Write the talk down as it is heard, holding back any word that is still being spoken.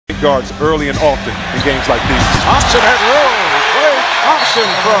guards early and often in games like these. Thompson had room. Great Thompson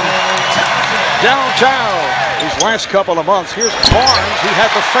from downtown these last couple of months. Here's Barnes. He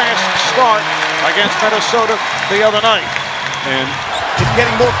had the fast start against Minnesota the other night. And it's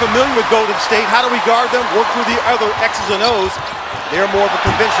getting more familiar with Golden State. How do we guard them? Work through the other X's and O's. They're more of a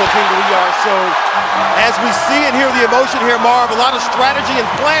conventional team than we are. So as we see and hear the emotion here, Marv, a lot of strategy and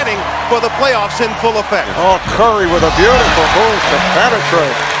planning for the playoffs in full effect. Oh, Curry with a beautiful move to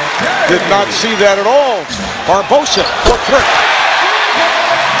penetrate. Did not see that at all. Barbosa for three.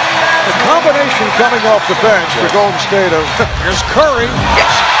 The combination coming off the bench for Golden State. Here's Curry.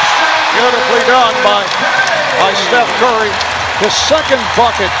 Yes! Beautifully done by Steph Curry. His second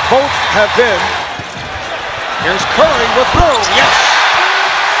bucket, both have been. Here's Curry with room. Yes!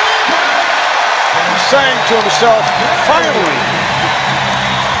 He's saying to himself, finally.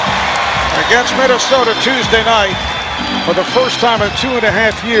 Against Minnesota Tuesday night, for the first time in 2.5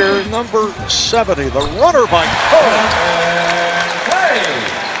 years, number 70, the runner by Curry.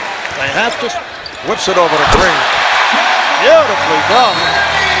 They have to whips it over to Green. Beautifully done.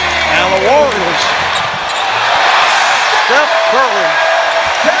 And the Warriors. Steph Curry.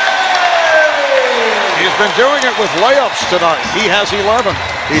 He's been doing it with layups tonight. He has 11.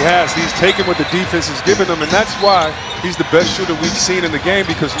 He has. He's taken what the defense has given him, and that's why he's the best shooter we've seen in the game,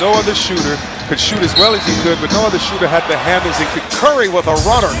 because no other shooter could shoot as well as he could, but no other shooter had the handles and could. Curry with a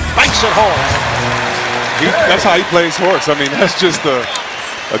runner. Banks it home. That's how he plays horse. I mean, that's just a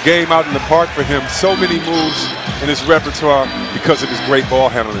game out in the park for him. So many moves in his repertoire because of his great ball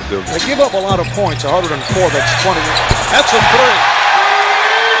handling ability. They give up a lot of points, 104, that's 20. That's a three.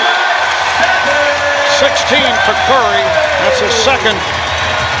 16 for Curry. That's his second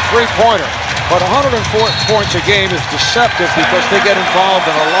three-pointer. But 104 points a game is deceptive because they get involved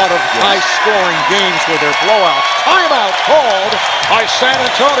in a lot of high-scoring games with their blowouts. Timeout called by San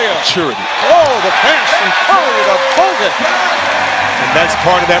Antonio. Maturity. Oh, the pass from Curry to Bogut. And that's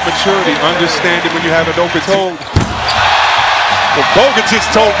part of that maturity, understanding when you have an open toe. Well, Bogut just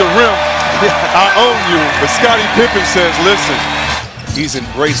told the rim, I own you. But Scottie Pippen says, listen, he's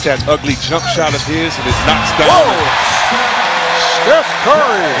embraced that ugly jump shot of his and it knocks down. Whoa! Steph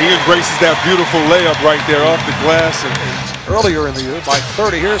Curry. He embraces that beautiful layup right there off the glass. And earlier in the year by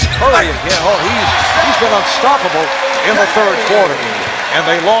 30. Here's Curry again. Oh, he's been unstoppable in the third quarter. And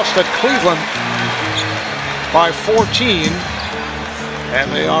they lost at Cleveland by 14. And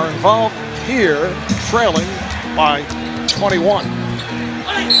they are involved here, trailing by 21.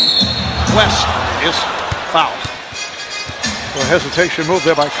 West is fouled. A hesitation move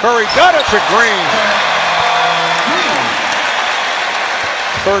there by Curry. Got it to Green.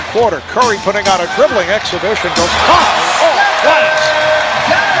 Third quarter, Curry putting out a dribbling exhibition. Goes off glass.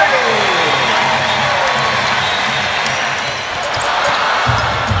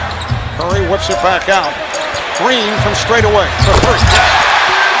 Curry whips it back out. Green from straight away for three.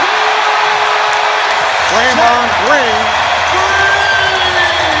 Draymond Green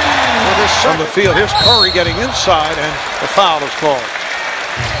with his on the field. Here's Curry getting inside, and the foul is called.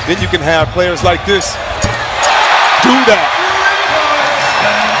 Then you can have players like this do that.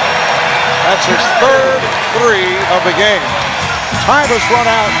 That's his third three of the game. Time has run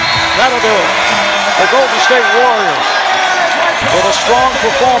out. That'll do it. The Golden State Warriors with a strong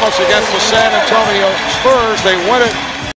performance against the San Antonio Spurs. They win it